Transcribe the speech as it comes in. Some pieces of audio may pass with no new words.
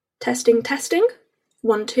Testing, testing.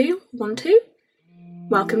 1, 2, 1, 2.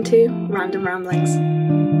 Welcome to Random Ramblings.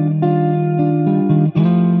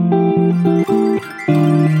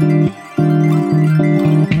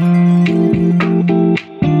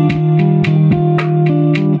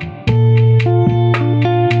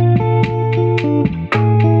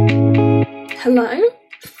 Hello.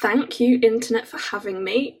 Thank you, Internet, for having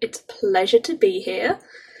me. It's a pleasure to be here.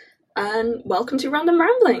 And welcome to Random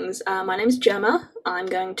Ramblings. My name is Gemma. I'm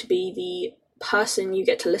going to be the person you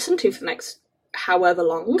get to listen to for the next however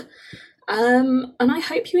long. And I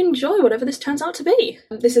hope you enjoy whatever this turns out to be.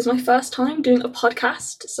 This is my first time doing a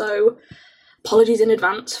podcast, so apologies in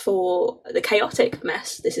advance for the chaotic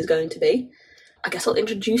mess this is going to be. I guess I'll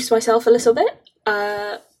introduce myself a little bit.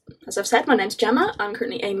 As I've said, my name's Gemma. I'm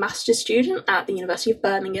currently a master's student at the University of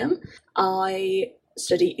Birmingham. I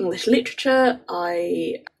study English literature.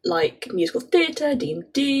 I like musical theatre,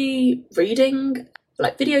 D&D, reading, I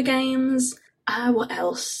like video games. What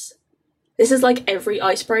else? This is like every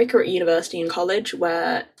icebreaker at university and college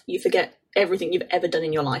where you forget everything you've ever done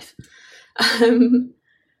in your life. So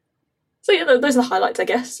yeah, those are the highlights, I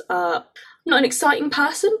guess. I'm not an exciting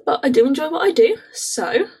person, but I do enjoy what I do.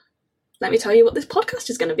 So let me tell you what this podcast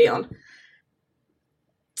is going to be on.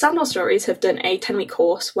 Sandal Stories have done a 10-week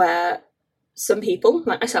course where some people,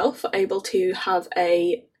 like myself, are able to have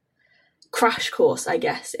a crash course, I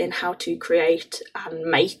guess, in how to create and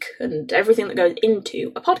make and everything that goes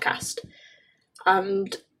into a podcast.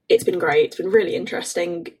 And it's been great. It's been really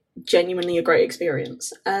interesting. Genuinely a great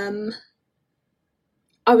experience. I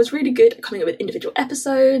was really good at coming up with individual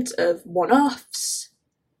episodes of one-offs,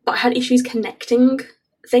 but I had issues connecting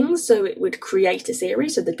things, so it would create a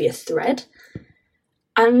series, so there'd be a thread.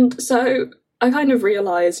 And so I kind of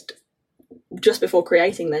realised just before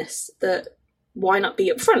creating this that why not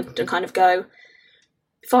be upfront and kind of go,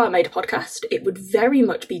 if I made a podcast, it would very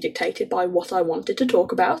much be dictated by what I wanted to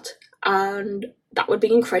talk about, and that would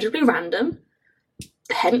be incredibly random,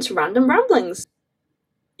 hence Random Ramblings.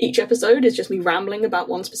 Each episode is just me rambling about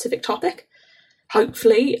one specific topic.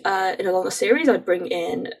 Hopefully, in a longer series, I'd bring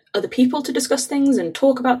in other people to discuss things and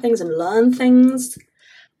talk about things and learn things.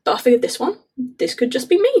 But I figured this could just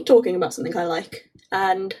be me talking about something I like.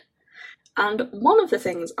 And one of the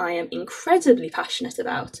things I am incredibly passionate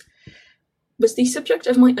about was the subject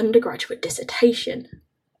of my undergraduate dissertation,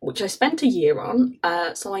 which I spent a year on,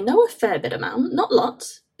 so I know a fair bit amount, not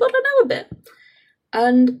lots, but I know a bit.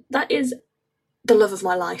 And that is the love of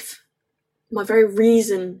my life, my very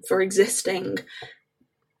reason for existing,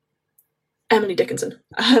 Emily Dickinson.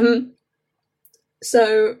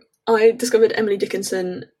 So I discovered Emily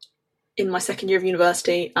Dickinson in my second year of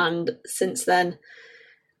university, and since then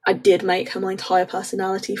I did make her my entire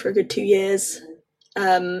personality for a good 2 years.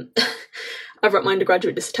 I wrote my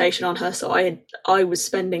undergraduate dissertation on her, so I was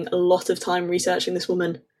spending a lot of time researching this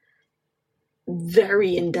woman,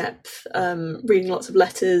 very in-depth, reading lots of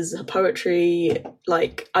letters, her poetry.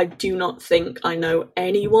 Like, I do not think I know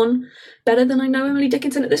anyone better than I know Emily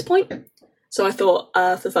Dickinson at this point. So I thought,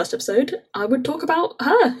 for the first episode, I would talk about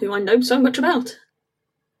her, who I know so much about.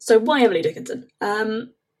 So why Emily Dickinson?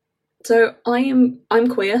 So I'm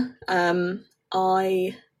queer.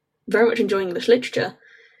 I very much enjoy English literature,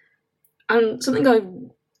 and something I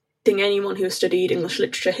think anyone who has studied English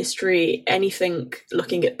literature, history, anything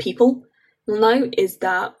looking at people will know is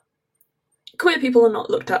that queer people are not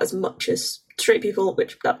looked at as much as straight people,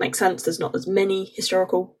 which that makes sense. There's not as many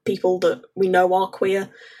historical people that we know are queer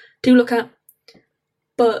to look at,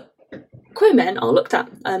 but queer men are looked at.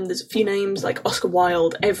 There's a few names like Oscar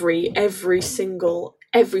Wilde. Every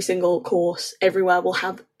single course everywhere will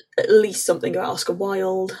have at least something about Oscar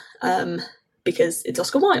Wilde, because it's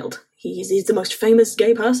Oscar Wilde. He's the most famous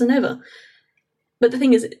gay person ever. But the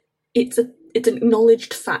thing is, it's an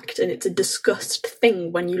acknowledged fact, and it's a discussed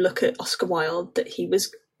thing when you look at Oscar Wilde that he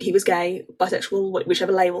was gay, bisexual,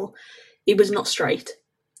 whichever label. He was not straight.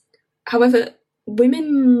 However,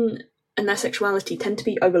 women and their sexuality tend to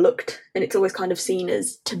be overlooked, and it's always kind of seen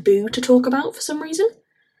as taboo to talk about for some reason.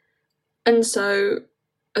 And so,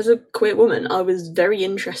 as a queer woman, I was very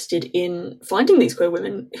interested in finding these queer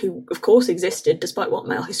women who, of course, existed, despite what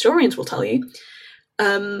male historians will tell you,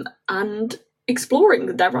 and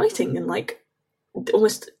exploring their writing and, like,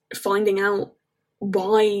 almost finding out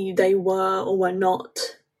why they were or were not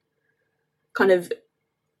kind of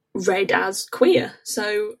read as queer.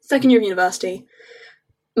 So, second year of university,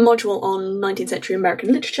 module on 19th century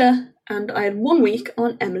American literature, and I had 1 week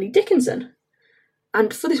on Emily Dickinson.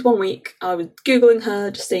 And for this 1 week, I was Googling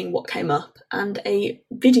her, just seeing what came up, and a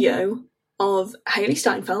video of Haley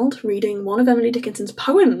Steinfeld reading one of Emily Dickinson's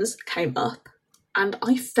poems came up, and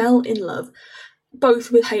I fell in love.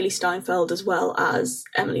 both with Hailee Steinfeld as well as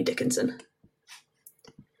Emily Dickinson.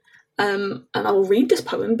 And I will read this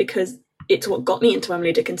poem because it's what got me into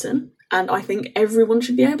Emily Dickinson, and I think everyone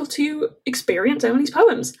should be able to experience Emily's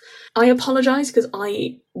poems. I apologise because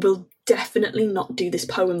I will definitely not do this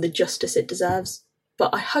poem the justice it deserves,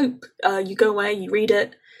 but I hope you go away, you read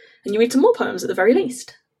it, and you read some more poems at the very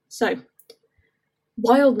least. So,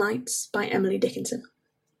 Wild Nights by Emily Dickinson.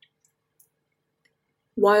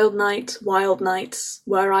 Wild nights,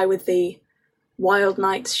 were I with thee, wild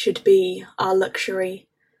nights should be our luxury,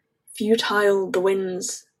 futile the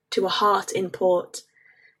winds to a heart in port,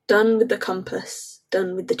 done with the compass,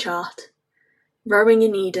 done with the chart, rowing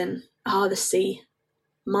in Eden, the sea,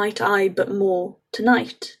 might I but more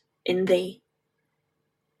to-night in thee.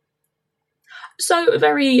 So, a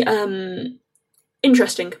very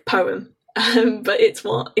interesting poem, but it's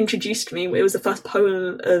what introduced me. It was the first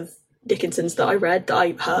poem of Dickinson's that I read, that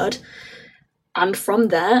I heard, and from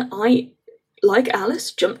there I, like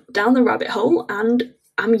Alice, jumped down the rabbit hole and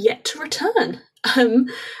am yet to return.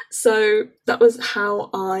 So that was how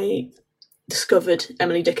I discovered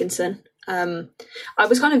Emily Dickinson. I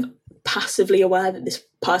was kind of passively aware that this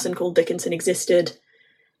person called Dickinson existed.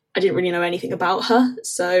 I didn't really know anything about her,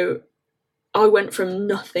 so I went from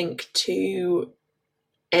nothing to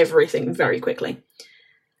everything very quickly.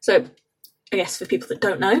 So I guess for people that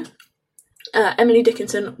don't know, Emily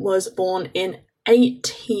Dickinson was born in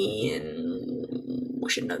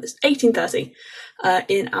 1830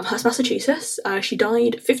 in Amherst, Massachusetts. She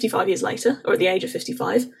died 55 years later, or at the age of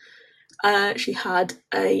 55. She had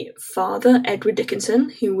a father, Edward Dickinson,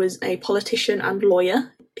 who was a politician and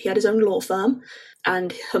lawyer. He had his own law firm,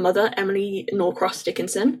 and her mother, Emily Norcross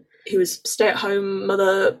Dickinson, who was stay-at-home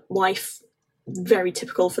mother, wife, very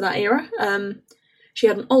typical for that era. She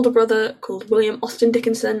had an older brother called William Austin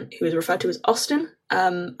Dickinson, who was referred to as Austin,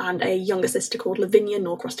 and a younger sister called Lavinia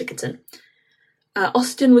Norcross Dickinson.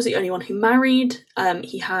 Austin was the only one who married.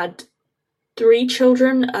 He had 3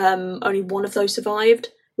 children, only one of those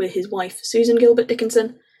survived, with his wife Susan Gilbert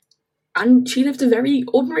Dickinson, and she lived a very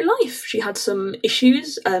ordinary life. She had some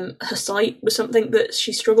issues. Her sight was something that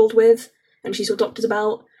she struggled with, and she saw doctors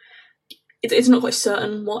about. It's not quite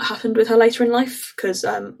certain what happened with her later in life, because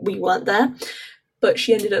we weren't there, but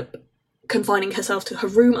she ended up confining herself to her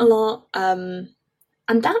room a lot, and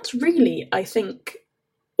that's really, I think,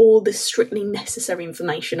 all the strictly necessary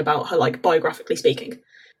information about her, like, biographically speaking.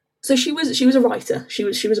 So she was a writer, she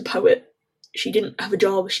was a poet, she didn't have a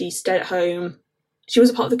job, she stayed at home, she was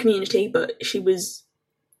a part of the community, but she was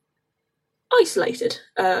isolated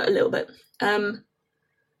a little bit.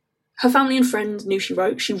 Her family and friends knew she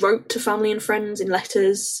wrote to family and friends in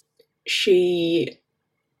letters, she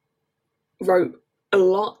wrote a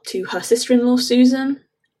lot to her sister-in-law Susan,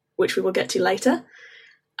 which we will get to later.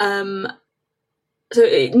 Nobody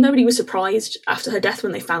was surprised after her death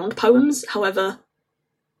when they found poems. However,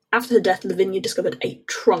 after her death, Lavinia discovered a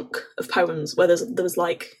trunk of poems where there was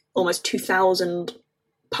like almost 2,000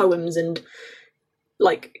 poems, and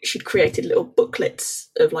like she'd created little booklets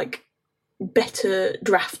of like better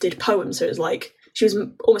drafted poems. So it was like she was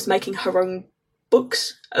almost making her own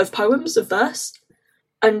books of poems, of verse.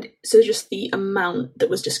 And so just the amount that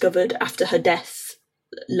was discovered after her death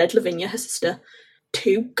led Lavinia, her sister,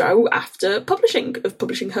 to go after publishing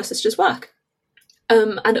her sister's work.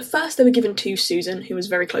 And at first they were given to Susan, who was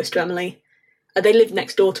very close to Emily. They lived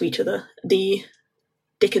next door to each other. The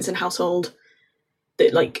Dickinson household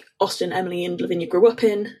that like Austin, Emily and Lavinia grew up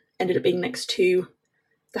in ended up being next to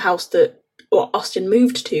the house that Austin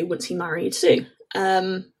moved to once he married Sue.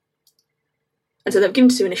 And so they were given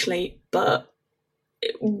to Sue initially, but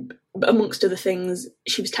amongst other things,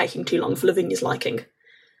 she was taking too long for Lavinia's liking.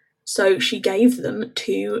 So she gave them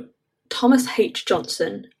to Thomas H.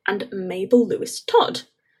 Johnson and Mabel Lewis Todd.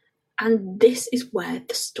 And this is where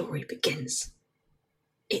the story begins.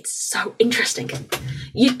 It's so interesting.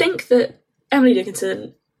 You'd think that Emily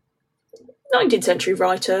Dickinson, 19th century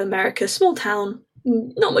writer, America, small town,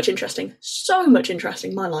 not much interesting. So much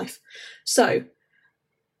interesting, my life. So,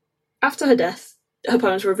 after her death, her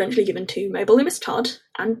poems were eventually given to Mabel Lewis Todd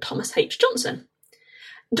and Thomas H. Johnson.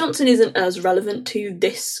 Johnson isn't as relevant to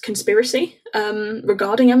this conspiracy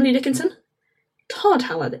regarding Emily Dickinson. Todd,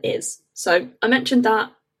 however, is. So I mentioned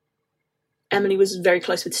that Emily was very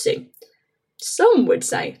close with Sue. Some would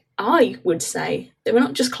say, I would say, they were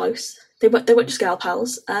not just close. They weren't just gal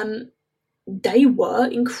pals. They were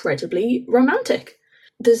incredibly romantic.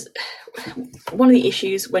 There's one of the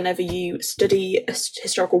issues whenever you study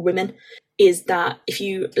historical women is that if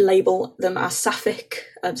you label them as sapphic,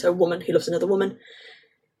 so a woman who loves another woman,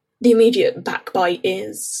 the immediate backbite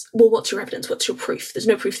is, well, what's your evidence? What's your proof? There's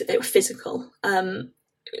no proof that they were physical.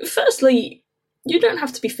 Firstly, you don't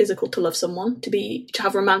have to be physical to love someone, to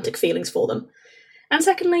have romantic feelings for them. And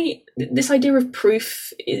secondly, this idea of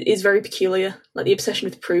proof is very peculiar. Like, the obsession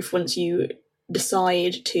with proof once you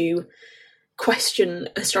decide to question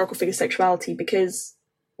a historical figure's sexuality, because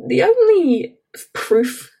the only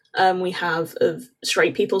proof we have of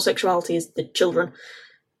straight people's sexuality is the children,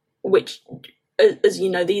 which, as you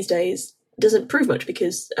know, these days doesn't prove much,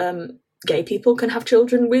 because gay people can have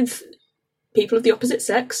children with people of the opposite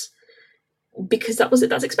sex because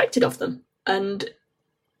that's expected of them. And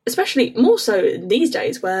especially more so these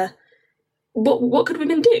days, where what could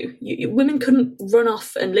women do? Women couldn't run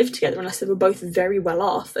off and live together unless they were both very well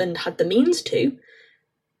off and had the means to.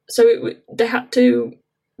 So they had to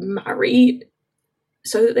marry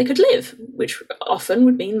so that they could live, which often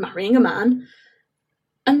would mean marrying a man.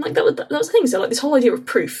 And like that was the thing. So like, this whole idea of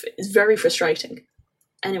proof is very frustrating.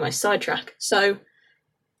 Anyway, sidetrack. So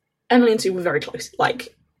Emily and Sue were very close.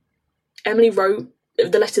 Like, Emily wrote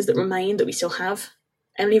the letters that remain, that we still have.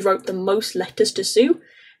 Emily wrote the most letters to Sue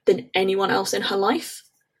than anyone else in her life.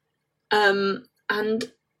 And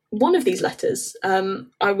one of these letters,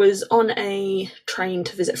 I was on a train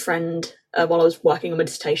to visit a friend while I was working on my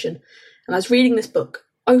dissertation, and I was reading this book,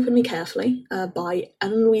 Open Me Carefully, by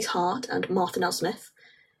Ellen Louise Hart and Martha Nell Smith,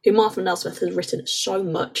 who Martha Nell Smith has written so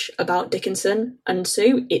much about Dickinson and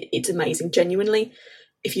Sue. It's amazing, genuinely.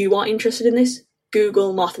 If you are interested in this,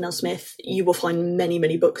 Google Martha Nell Smith. You will find many,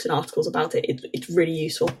 many books and articles about it. It's really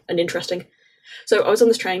useful and interesting. So I was on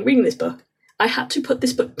this train reading this book. I had to put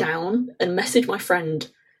this book down and message my friend,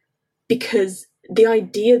 because the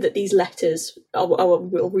idea that these letters, I'll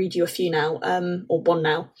read you a few now, or one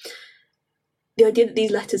now. The idea that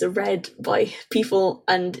these letters are read by people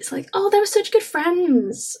and it's like, oh, they were such good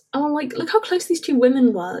friends. Oh, like, look how close these two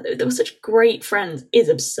women were. They were such great friends, is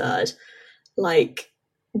absurd. Like,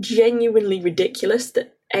 genuinely ridiculous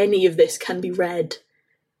that any of this can be read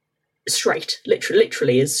straight.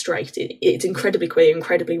 Literally is straight. It's incredibly queer,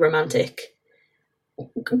 incredibly romantic,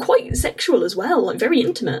 quite sexual as well, like very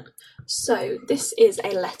intimate. So this is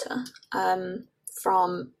a letter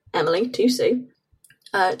from Emily to Sue.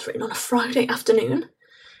 It's written on a Friday afternoon,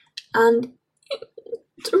 and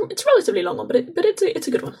it's a relatively long one, but it's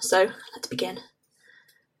a good one. So let's begin.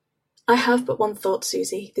 I have but one thought,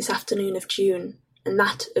 Susie, this afternoon of June, and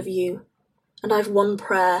that of you. And I've one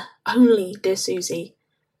prayer only, dear Susie,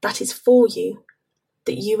 that is for you,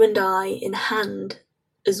 that you and I, in hand,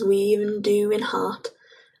 as we even do in heart,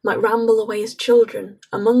 might ramble away as children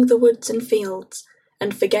among the woods and fields,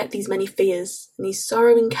 and forget these many fears and these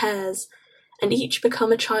sorrowing cares, and each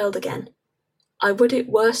become a child again. I would it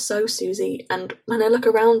were so, Susie, and when I look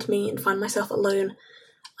around me and find myself alone,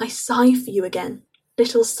 I sigh for you again,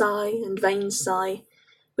 little sigh and vain sigh,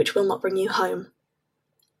 which will not bring you home.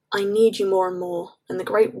 I need you more and more, and the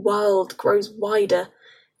great world grows wider,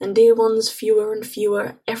 and dear ones fewer and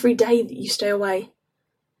fewer every day that you stay away.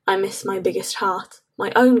 I miss my biggest heart,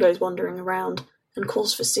 my own goes wandering around, and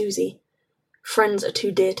calls for Susie. Friends are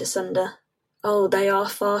too dear to sunder. Oh, they are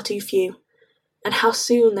far too few. And how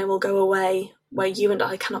soon they will go away, where you and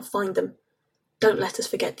I cannot find them. Don't let us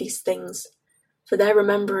forget these things, for their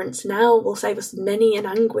remembrance now will save us many an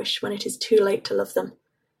anguish when it is too late to love them.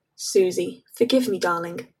 Susie, forgive me,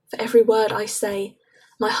 darling, for every word I say.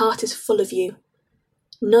 My heart is full of you.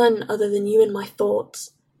 None other than you in my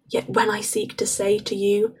thoughts, yet when I seek to say to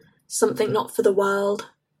you something not for the world,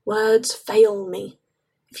 words fail me.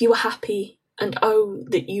 If you were happy, and oh,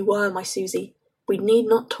 that you were my Susie, we need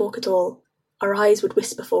not talk at all. Our eyes would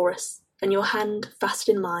whisper for us, and your hand fast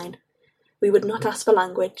in mine. We would not ask for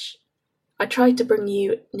language. I tried to bring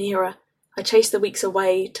you nearer. I chase the weeks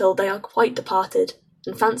away till they are quite departed,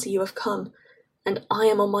 and fancy you have come, and I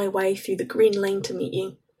am on my way through the green lane to meet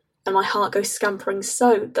you, and my heart goes scampering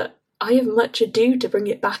so that I have much ado to bring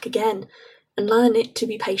it back again, and learn it to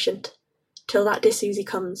be patient, till that dear Susie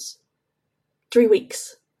comes. 3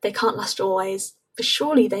 weeks, they can't last always, for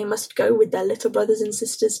surely they must go with their little brothers and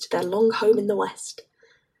sisters to their long home in the West.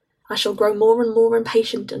 I shall grow more and more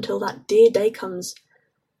impatient until that dear day comes,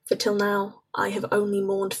 for till now I have only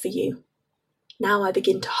mourned for you. Now I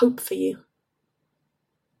begin to hope for you.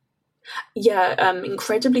 Yeah,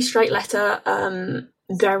 incredibly straight letter,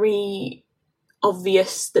 very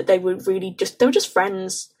obvious that they were just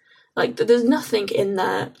friends. Like, there's nothing in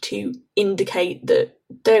there to indicate that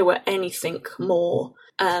they were anything more.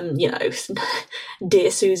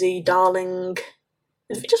 Dear Susie, darling.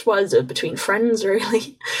 It just was between friends,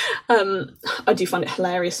 really. I do find it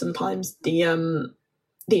hilarious sometimes, the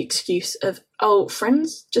the excuse of, oh,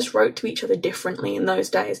 friends just wrote to each other differently in those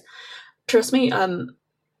days. Trust me,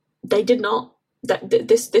 they did not.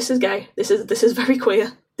 This is gay. This is very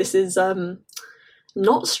queer. This is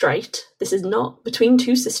not straight. This is not between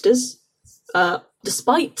two sisters,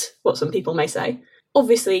 despite what some people may say.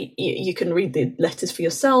 Obviously, you can read the letters for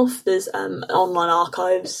yourself. There's online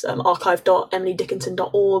archives.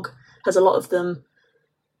 Archive.emilydickinson.org has a lot of them.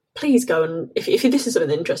 Please go and, if this is something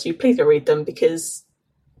that interests you, please go read them, because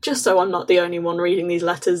just so I'm not the only one reading these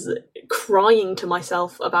letters crying to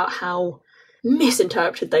myself about how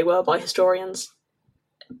misinterpreted they were by historians.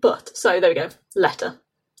 But, so there we go, letter.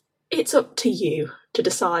 It's up to you to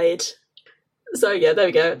decide. So yeah, there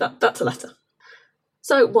we go, that's a letter.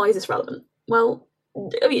 So why is this relevant? Well,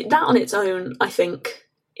 I mean, that on its own, I think,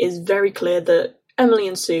 is very clear that Emily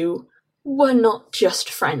and Sue were not just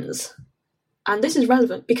friends. And this is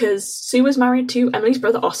relevant because Sue was married to Emily's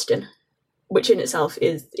brother Austin, which in itself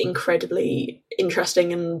is incredibly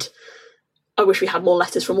interesting, and I wish we had more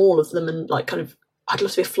letters from all of them, and like kind of, I'd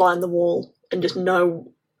love to be a fly on the wall and just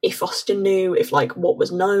know if Austin knew, if like what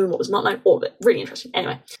was known, what was not known, all of it. Really interesting.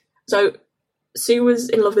 Anyway, so Sue was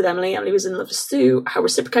in love with Emily, Emily was in love with Sue. How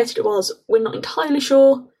reciprocated it was, we're not entirely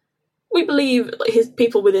sure. We believe, like,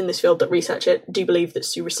 people within this field that research it do believe that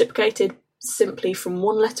Sue reciprocated, simply from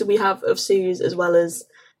one letter we have of Sue's, as well as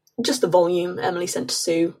just the volume Emily sent to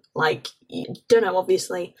Sue. Like, you don't know,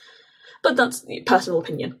 obviously, but that's personal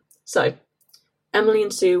opinion. So, Emily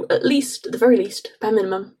and Sue, at the very least, bare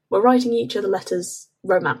minimum, were writing each other letters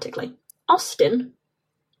romantically. Austin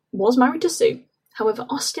was married to Sue. However,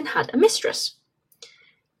 Austin had a mistress.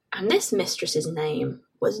 And this mistress's name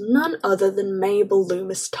was none other than Mabel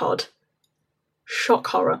Loomis Todd. Shock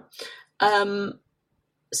horror.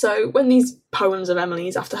 So when these poems of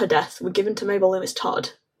Emily's after her death were given to Mabel Loomis Todd,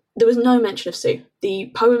 there was no mention of Sue.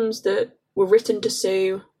 The poems that were written to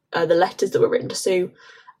Sue, the letters that were written to Sue,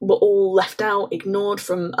 were all left out, ignored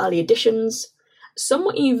from early editions. Some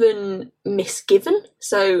were even misgiven.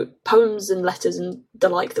 So poems and letters and the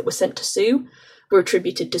like that were sent to Sue were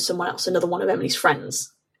attributed to someone else, another one of Emily's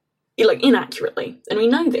friends, like inaccurately. And we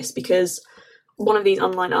know this because one of these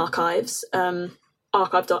online archives,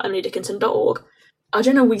 archive.emilydickinson.org, I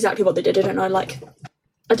don't know exactly what they did. I don't know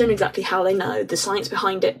exactly how they know the science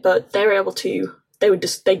behind it, but they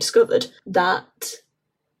discovered that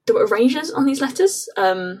there were erasures on these letters,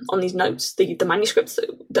 on these notes, the manuscripts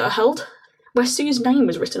that are held, where Sue's name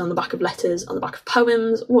was written on the back of letters, on the back of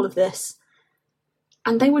poems, all of this,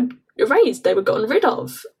 and they were erased. They were gotten rid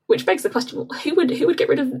of, which begs the question: who would get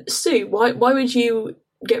rid of Sue? Why would you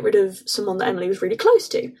get rid of someone that Emily was really close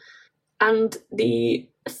to? And the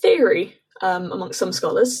theory, amongst some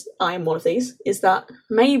scholars, I am one of these, is that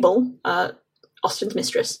Mabel, Austin's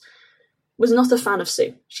mistress, was not a fan of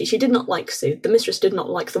Sue. She did not like Sue. The mistress did not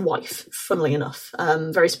like the wife, funnily enough.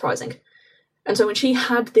 Very surprising. And so when she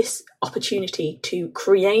had this opportunity to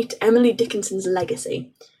create Emily Dickinson's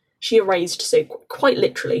legacy, she erased Sue, quite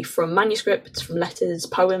literally, from manuscripts, from letters,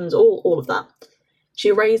 poems, all of that. She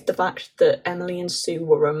erased the fact that Emily and Sue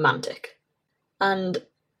were romantic. And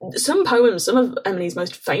some of Emily's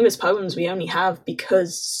most famous poems we only have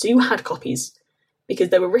because Sue had copies, because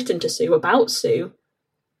they were written to Sue, about Sue,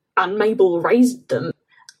 and Mabel erased them.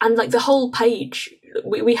 And like the whole page,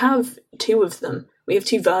 we have two of them. We have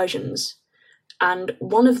two versions, and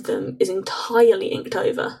one of them is entirely inked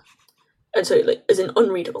over, and so as in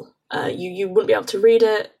unreadable. You wouldn't be able to read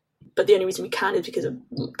it, but the only reason we can is because of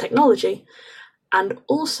technology, and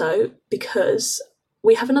also because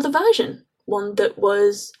we have another version, one that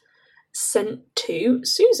was sent to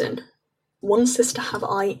Susan. One sister have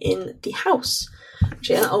I in the house,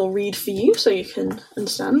 which I'll read for you so you can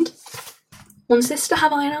understand. One sister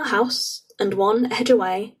have I in our house, and one a hedge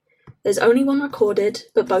away. There's only one recorded,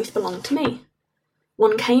 but both belong to me.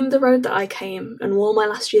 One came the road that I came, and wore my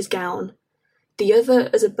last year's gown. The other,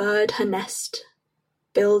 as a bird her nest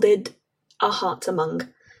builded our hearts among.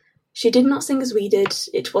 She did not sing as we did,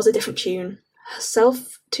 it was a different tune.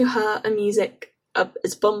 Herself to her a music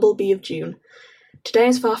as bumblebee of June. Today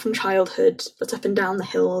is far from childhood, but up and down the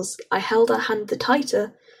hills I held her hand the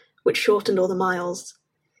tighter, which shortened all the miles.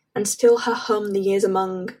 And still her hum the years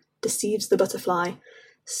among deceives the butterfly.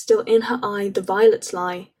 Still in her eye the violets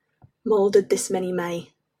lie, moulded this many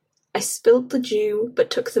May. I spilt the dew, but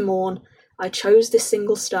took the morn. I chose this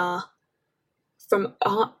single star. From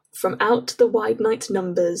out the wide night's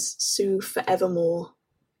numbers, Sue forevermore.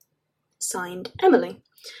 Signed, Emily.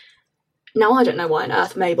 Now, I don't know why on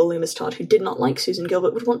earth Mabel Loomis Todd, who did not like Susan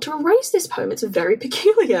Gilbert, would want to erase this poem. It's very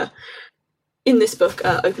peculiar. In this book,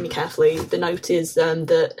 Open Me Carefully, the note is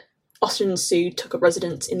that Austin and Sue took up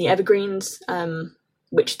residence in the Evergreens,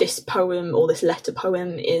 which this poem or this letter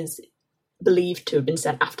poem is believed to have been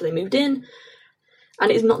sent after they moved in.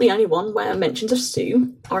 And it's not the only one where mentions of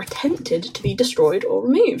Sue are attempted to be destroyed or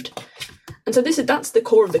removed. And so that's the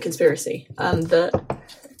core of the conspiracy, that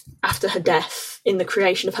after her death, in the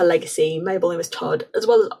creation of her legacy, Mabel Loomis Todd, as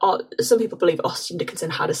well as some people believe Austin Dickinson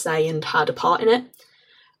had a say and had a part in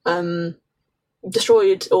it,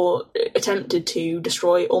 destroyed or attempted to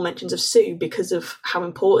destroy all mentions of Sue because of how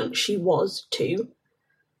important she was to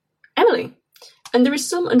Emily. And there is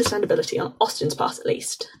some understandability on Austen's part, at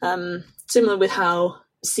least. Similar with how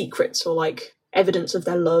secrets or like evidence of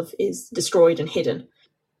their love is destroyed and hidden,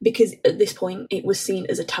 because at this point it was seen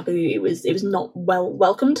as a taboo. It was not well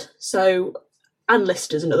welcomed. So Anne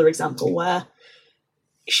Lister's another example where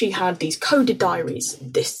she had these coded diaries.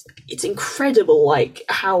 It's incredible, like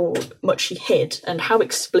how much she hid and how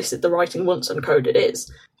explicit the writing, once uncoded,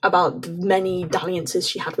 is about the many dalliances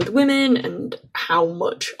she had with women and how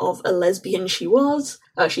much of a lesbian she was.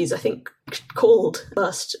 She's, I think, called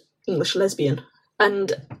first English lesbian.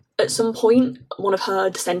 And at some point, one of her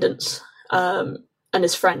descendants and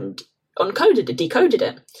his friend decoded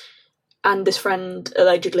it. And this friend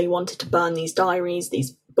allegedly wanted to burn these diaries,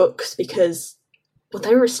 these books, because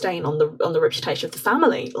they were a stain on the reputation of the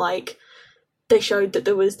family. Like, they showed that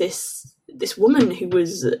there was this woman who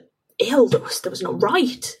was ill, that was not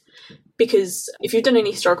right. Because if you've done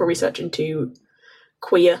any historical research into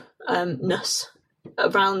queerness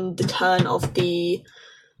around the turn of the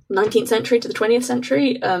 19th century to the 20th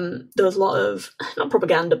century, there was a lot of, not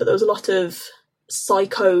propaganda, but there was a lot of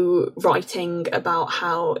psycho writing about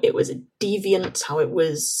how it was a deviance, how it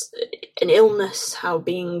was an illness, how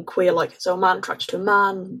being queer, like, so a man attracted to a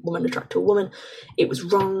man, woman attracted to a woman, it was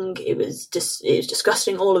wrong, it was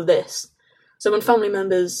disgusting, all of this. So when family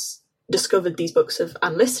members discovered these books of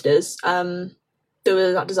Anne Lister's, there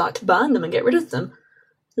was that desire to burn them and get rid of them.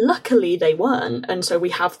 Luckily they weren't, and so we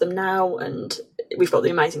have them now, and we've got the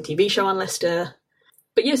amazing TV show Anne Lister.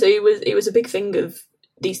 But yeah, so it was a big thing of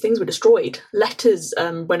these things were destroyed. Letters,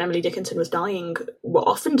 when Emily Dickinson was dying, were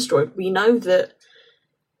often destroyed. We know that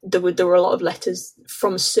there were a lot of letters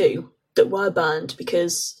from Sue that were burned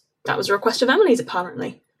because that was a request of Emily's,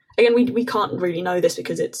 apparently. Again, we can't really know this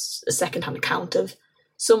because it's a second-hand account of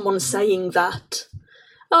someone saying that,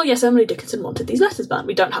 oh yes, Emily Dickinson wanted these letters burnt.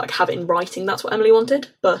 We don't have it in writing, that's what Emily wanted,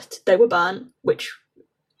 but they were burnt, which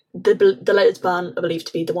the letters burnt are believed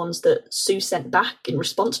to be the ones that Sue sent back in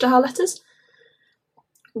response to her letters.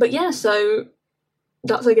 But yeah, so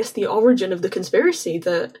that's, I guess, the origin of the conspiracy,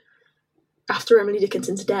 that after Emily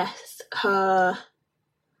Dickinson's death, her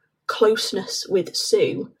closeness with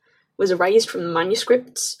Sue was erased from the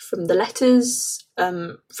manuscripts, from the letters,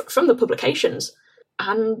 from the publications.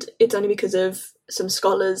 And it's only because of some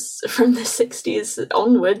scholars from the 60s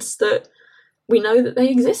onwards that we know that they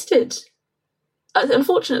existed.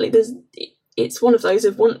 Unfortunately, it's one of those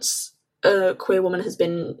of once a queer woman has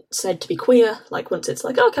been said to be queer, like once it's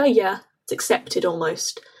like, okay, yeah, it's accepted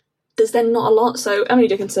almost, there's then not a lot. So Emily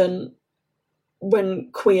Dickinson,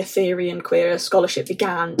 when queer theory and queer scholarship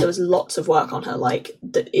began, there was lots of work on her, like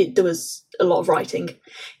there was a lot of writing.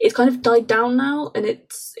 It's kind of died down now, and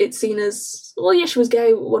it's seen as, well, yeah, she was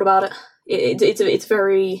gay, what about it? It's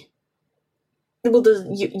very, well,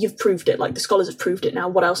 you've proved it, like the scholars have proved it now,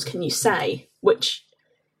 what else can you say? Which,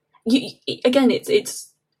 again, it's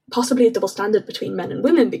possibly a double standard between men and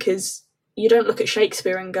women, because you don't look at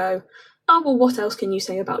Shakespeare and go, oh, well, what else can you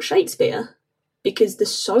say about Shakespeare? Because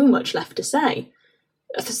there's so much left to say.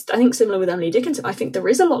 I think similar with Emily Dickinson, I think there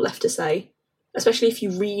is a lot left to say, especially if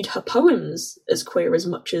you read her poems as queer as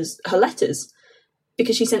much as her letters,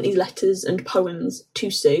 because she sent these letters and poems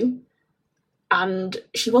to Sue, and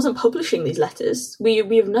she wasn't publishing these letters. We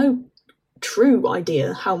have no true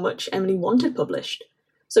idea how much Emily wanted published.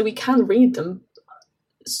 So we can read them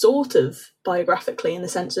sort of biographically, in the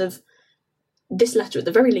sense of this letter, at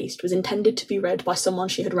the very least, was intended to be read by someone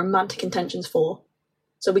she had romantic intentions for.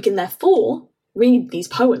 So we can therefore read these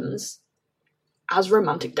poems as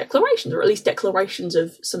romantic declarations, or at least declarations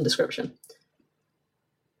of some description.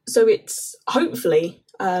 So it's hopefully,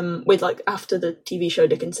 with like after the TV show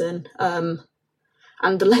Dickinson,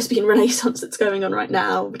 and the lesbian renaissance that's going on right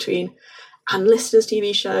now between Anne Lister's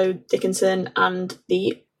TV show Dickinson and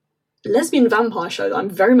the lesbian vampire show that I'm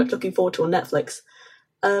very much looking forward to on Netflix,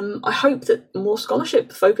 I hope that more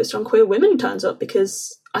scholarship focused on queer women turns up,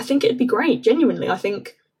 because I think it'd be great, genuinely. I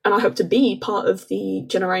think, and I hope to be part of the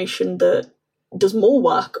generation that does more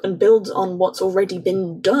work and builds on what's already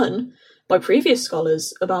been done by previous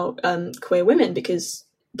scholars about queer women, because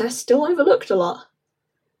they're still overlooked a lot.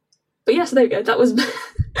 But yeah, so there we go. That was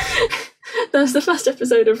There's the first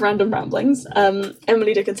episode of Random Ramblings.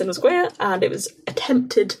 Emily Dickinson was queer, and it was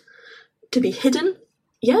attempted to be hidden.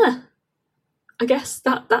 Yeah, I guess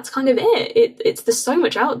that's kind of it. There's so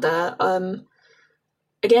much out there.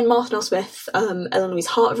 Again, Martha L. Smith, Ellen Louise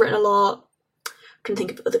Hart have written a lot. I can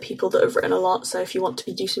think of other people that have written a lot. So if you want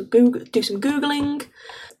to do some googling,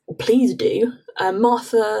 please do.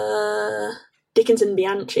 Martha Dickinson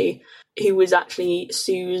Bianchi, who was actually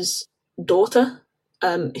Sue's daughter,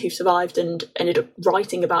 who survived and ended up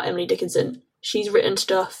writing about Emily Dickinson. She's written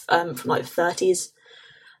stuff from like the 30s.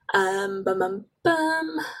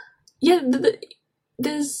 Yeah,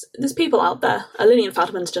 there's people out there. Lillian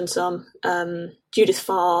Fadiman's done some. Judith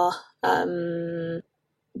Farr,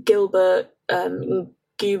 Gilbert,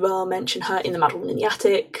 Gubar mentioned her in The Mad Woman in the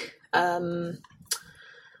Attic.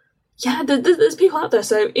 Yeah, there's people out there.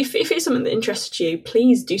 So if it's something that interests you,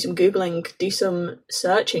 please do some Googling, do some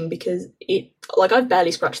searching, because I've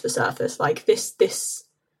barely scratched the surface. Like this,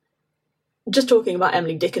 just talking about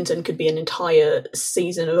Emily Dickinson could be an entire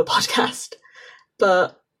season of a podcast.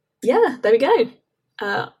 But yeah, there we go.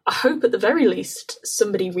 I hope at the very least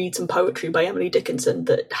somebody reads some poetry by Emily Dickinson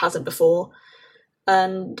that hasn't before.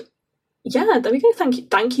 And yeah, there we go.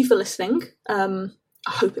 Thank you for listening. I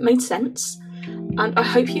hope it made sense. And I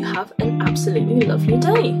hope you have an absolutely lovely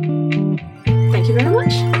day. Thank you very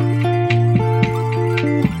much.